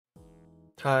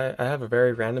Hi, I have a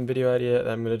very random video idea that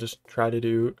I'm gonna just try to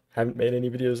do. Haven't made any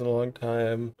videos in a long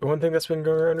time. The one thing that's been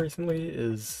going around recently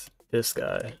is this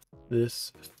guy.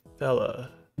 This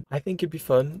fella. I think it'd be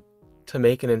fun to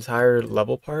make an entire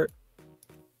level part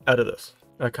out of this.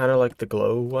 I kind of like the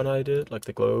glow one I did, like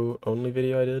the glow only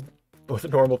video I did,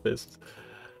 with normal faces.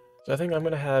 So I think I'm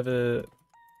gonna have it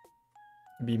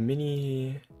be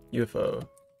mini UFO.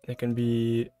 It can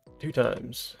be 2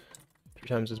 times. 3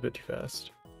 times is a bit too fast.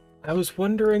 I was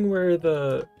wondering where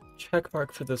the check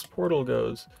mark for this portal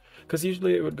goes, because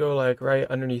usually it would go like right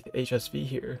underneath HSV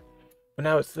here, but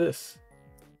now it's this,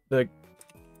 the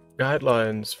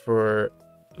guidelines for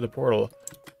the portal.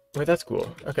 Wait, that's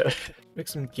cool. Okay. Make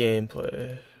some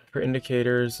gameplay. For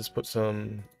indicators, let's put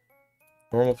some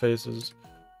normal faces.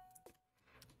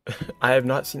 I have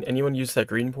not seen anyone use that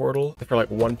green portal for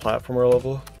like one platformer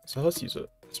level, so let's use it.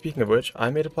 Speaking of which, I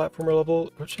made a platformer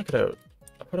level. Go check it out.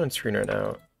 I'll put it on screen right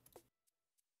now.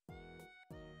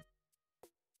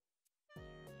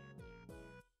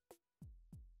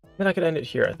 Then I could end it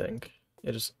here, I think.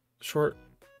 Yeah, just short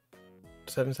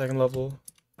 7-second level.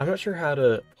 I'm not sure how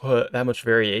to put that much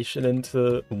variation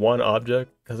into one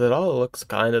object, because it all looks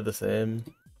kind of the same.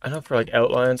 I know for like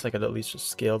outlines, I could at least just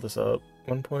scale this up.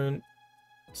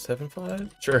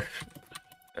 1.75? Sure.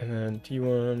 And then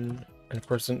T1, and of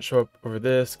course it didn't show up over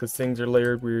this, because things are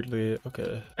layered weirdly.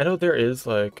 Okay. I know there is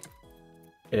like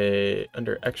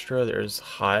under extra, there's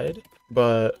hide,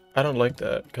 but I don't like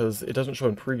that, because it doesn't show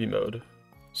in preview mode.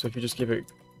 So if you just give it,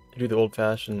 you do the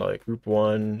old-fashioned like group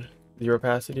 1 0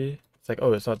 opacity, it's like,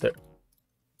 oh, it's not there.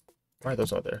 Why are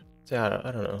those not there? So yeah,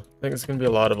 I don't know. I think it's gonna be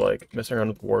a lot of like messing around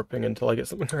with warping until I get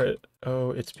something right.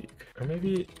 Oh, it's peak. Or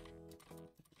maybe,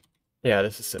 yeah,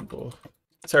 this is simple.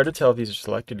 It's hard to tell if these are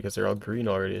selected because they're all green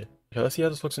already. Okay, let's see how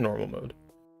this looks in normal mode.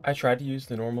 I tried to use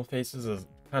the normal faces as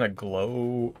kind of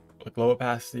glow, like low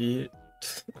opacity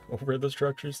over the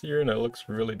structures here, and it looks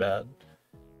really bad.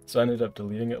 So I ended up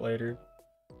deleting it later.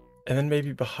 And then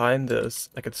maybe behind this,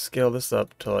 I could scale this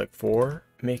up to like 4,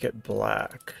 make it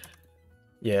black.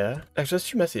 Yeah, actually that's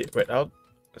too messy. Wait,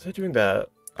 instead of doing that,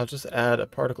 I'll just add a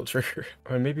particle trigger.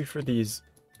 Or maybe for these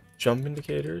jump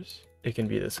indicators, it can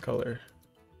be this color.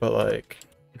 But like,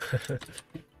 a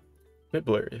bit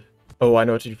blurry. Oh, I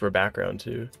know what to do for a background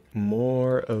too.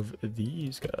 More of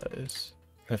these guys.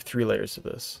 I have 3 layers to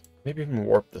this. Maybe even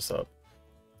warp this up.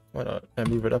 Why not? I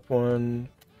move it up 1,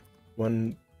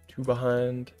 2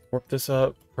 behind. Warp this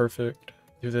up, perfect.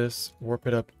 Do this, warp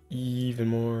it up even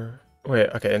more. Wait,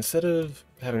 okay, instead of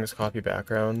having this copy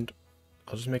background,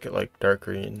 I'll just make it like dark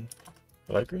green.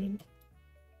 Light green?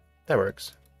 That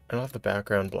works. And I'll have the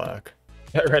background black.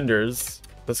 That renders.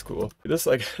 That's cool. This,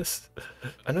 I guess,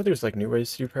 I know there's like new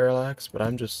ways to do parallax, but I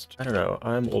don't know,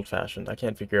 I'm old-fashioned. I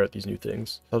can't figure out these new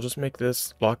things. I'll just make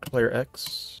this locked player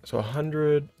X. So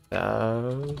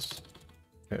 100,000,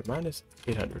 okay, minus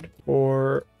 800.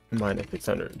 4 minus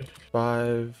 600.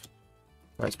 5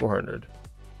 minus 400.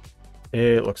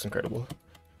 It looks incredible.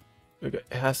 Okay,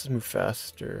 it has to move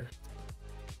faster.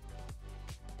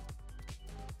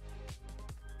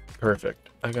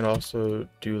 Perfect. I can also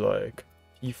do like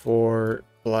E4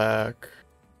 black,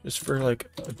 just for like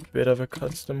a bit of a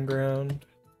custom ground.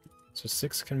 So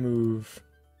 6 can move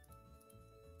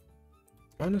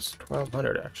minus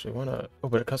 1200 actually. Why not? Oh,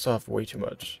 but it cuts off way too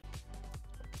much.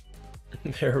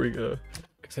 There we go.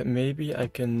 Except maybe I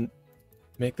can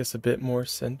make this a bit more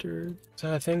centered.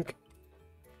 So I think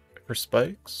for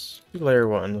spikes, layer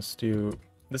 1, let's do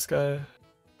this guy.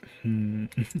 Now,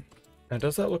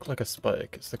 does that look like a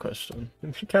spike is the question.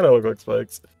 They kind of look like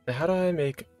spikes. How do I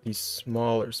make these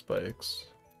smaller spikes?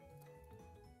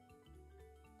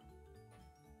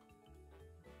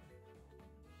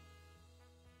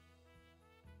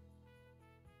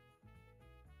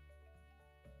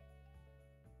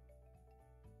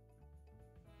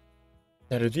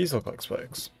 Now, do these look like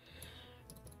spikes?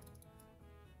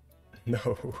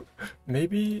 No.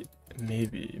 Maybe.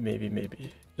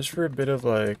 Just for a bit of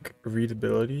like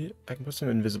readability, I can put some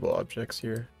invisible objects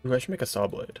here. Ooh, I should make a saw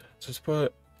blade. So let's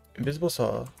put invisible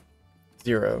saw,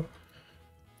 0,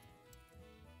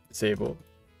 disable,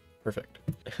 perfect.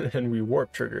 And then we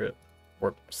warp trigger it,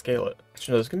 warp scale it.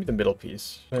 Actually, no, this is gonna be the middle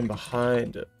piece. And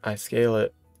behind it, I scale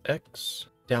it X,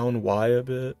 down Y a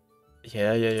bit.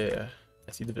 Yeah.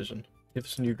 I see the vision. Give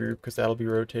this a new group because that'll be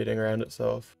rotating around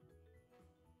itself.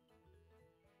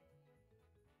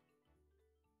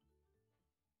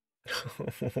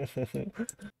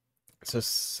 So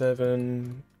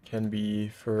 7 can be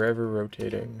forever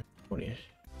rotating. 20.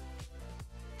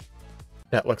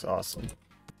 That looks awesome.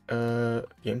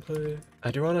 Gameplay?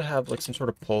 I do want to have like some sort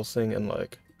of pulsing and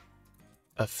like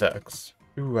effects.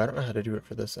 Ooh, I don't know how to do it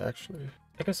for this actually.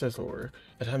 I guess this will work.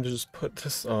 I time to just put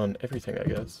this on everything, I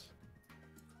guess.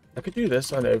 I could do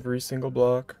this on every single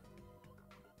block.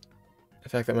 In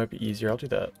fact, that might be easier. I'll do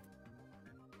that.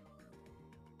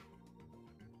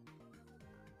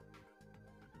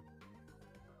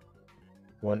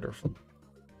 Wonderful.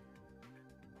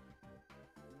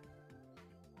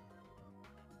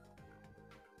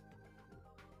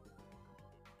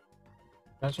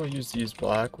 Might as well use these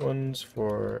black ones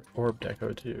for orb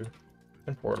deco too.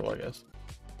 And portal, I guess.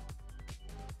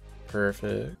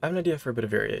 Perfect. I have an idea for a bit of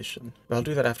variation, but I'll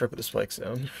do that after I put the spikes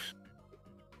down.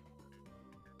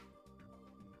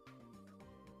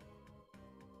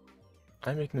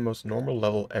 I'm making the most normal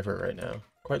level ever right now.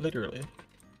 Quite literally.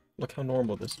 Look how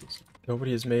normal this is.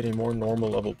 Nobody has made a more normal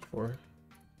level before.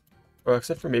 Well,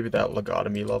 except for maybe that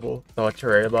logotomy level. The like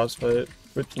Terraria boss fight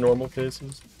with normal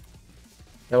faces.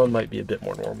 That one might be a bit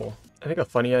more normal. I think a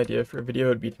funny idea for a video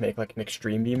would be to make like an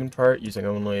extreme demon part using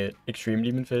only extreme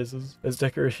demon faces as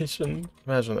decoration.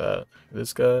 Imagine that.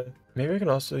 This guy. Maybe I can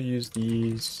also use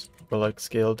these, but like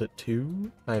scaled at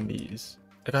 2 and these.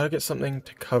 I gotta get something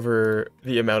to cover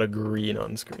the amount of green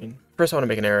on screen. First I want to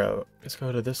make an arrow. Let's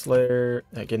go to this layer,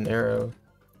 I get an arrow.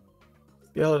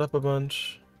 Scale it up a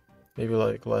bunch. Maybe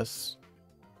like less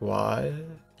wide?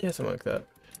 Yeah, something like that.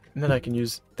 And then I can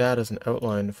use that as an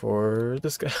outline for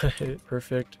this guy.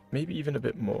 Perfect. Maybe even a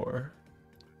bit more.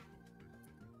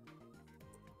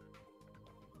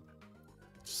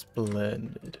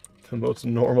 Splendid. The most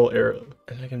normal arrow.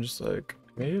 And I can just like,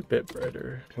 maybe a bit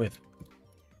brighter with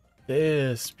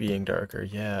this being darker.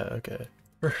 Yeah, okay.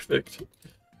 Perfect.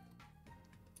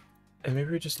 And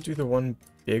maybe we just do the one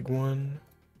big one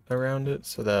around it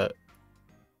so that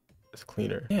it's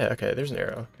cleaner. Yeah, okay, there's an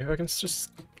arrow. Maybe I can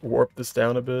just warp this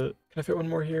down a bit. Can I fit one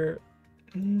more here?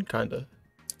 Kinda.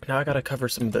 Now I gotta cover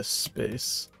some of this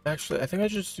space. Actually, I think I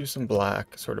should just do some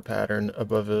black sort of pattern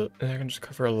above it. And I can just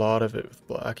cover a lot of it with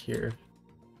black here.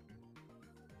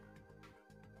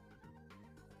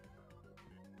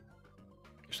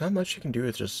 There's not much you can do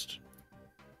with just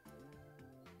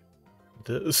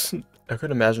this. I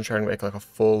couldn't imagine trying to make like a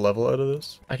full level out of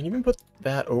this. I can even put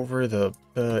that over the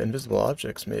invisible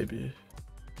objects maybe.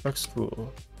 Looks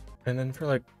cool. And then for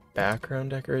like background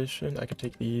decoration, I could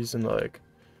take these and like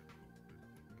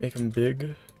make them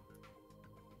big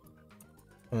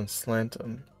and slant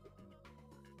them.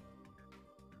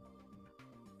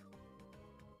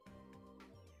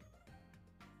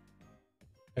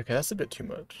 Okay, that's a bit too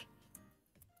much.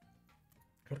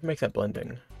 What if I make that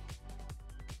blending?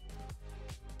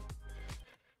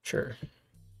 Sure.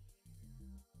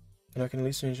 And I can at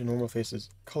least change the normal face's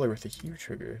color with the hue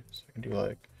trigger. So I can do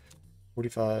like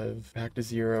 45, back to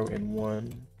 0 in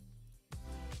 1.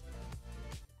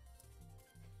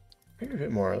 Maybe a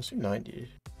bit more, let's do 90.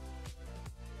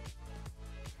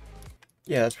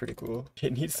 Yeah, that's pretty cool.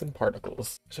 It needs some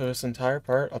particles. So this entire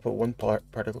part, I'll put one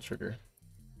particle trigger.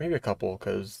 Maybe a couple,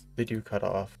 because they do cut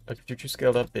off. Like if you're too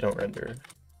scaled up, they don't render.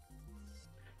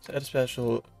 So add a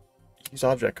special, use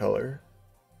object color.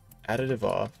 Additive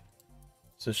off,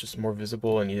 so it's just more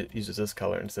visible and it uses this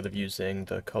color instead of using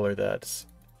the color that's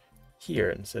here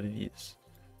instead of these.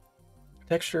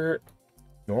 Texture,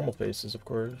 normal faces of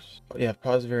course. Yeah,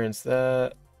 pause variance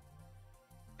that.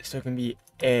 So it can be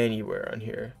anywhere on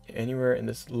here, anywhere in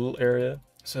this little area.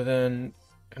 So then,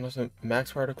 and also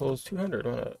max particles 200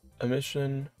 on a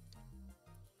emission.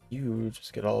 You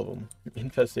just get all of them.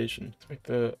 Infestation. Let's make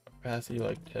the opacity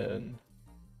like 10.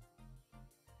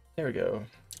 There we go.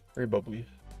 Very bubbly.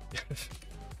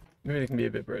 Maybe they can be a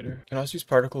bit brighter. I can also use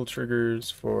particle triggers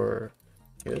for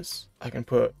this. I can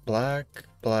put black,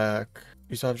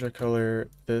 use object color,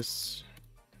 this,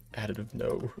 additive,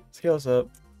 no. Scales up.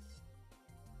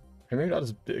 Maybe not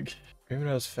as big. Maybe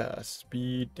not as fast.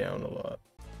 Speed down a lot.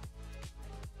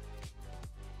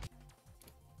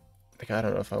 Like, I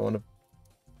don't know if I want to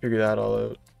figure that all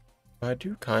out. I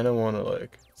do kind of want to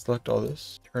like select all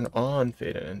this. Turn on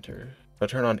fade and enter. Oh,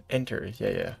 turn on enter.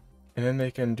 Yeah. And then they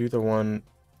can do the one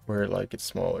where it like gets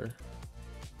smaller.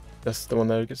 That's the one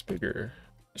that gets bigger.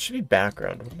 It should be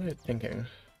background. What am I thinking? It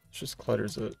just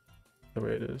clutters it the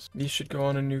way it is. These should go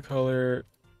on a new color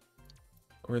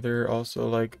where they're also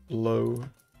like low.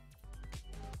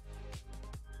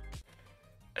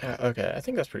 Okay, I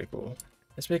think that's pretty cool.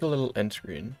 Let's make a little end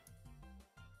screen.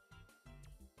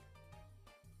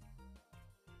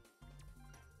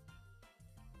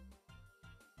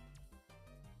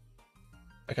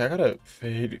 Okay, I gotta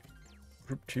fade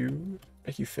group 2,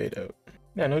 make you fade out.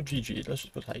 Yeah, no GG, let's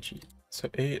just put Hychie. So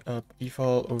 8 up,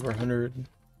 default over 100.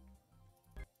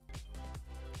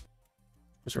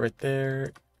 Goes right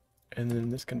there, and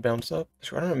then this can bounce up.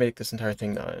 So I don't want to make this entire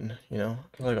thing 9, you know?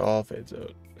 Like all fades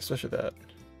out, especially that.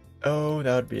 Oh,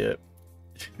 that would be it.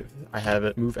 I have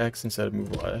it. Move X instead of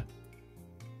move Y.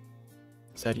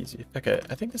 It's that easy. Okay,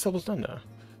 I think this level's done now.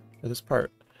 For this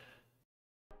part.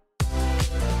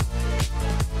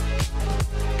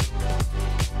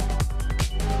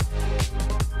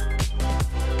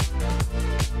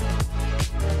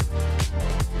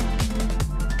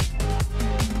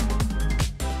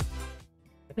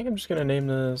 I think I'm just gonna name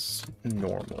this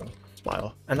normal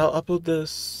smile, and I'll upload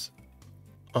this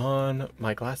on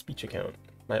my Glass Beach account,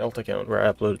 my alt account, where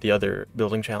I uploaded the other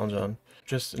building challenge on,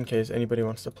 just in case anybody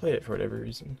wants to play it for whatever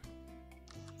reason.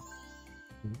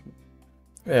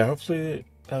 Yeah, hopefully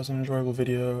that was an enjoyable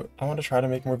video. I want to try to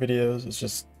make more videos. It's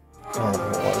just I don't have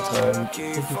a lot of time.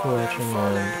 Thank you for watching,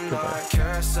 and goodbye.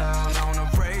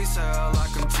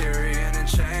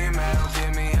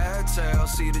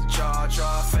 See the jaw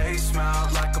drop, face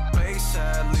mount like a bass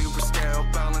head, Libra scale,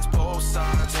 balance both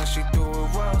sides, and she do it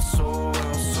well, so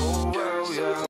well, so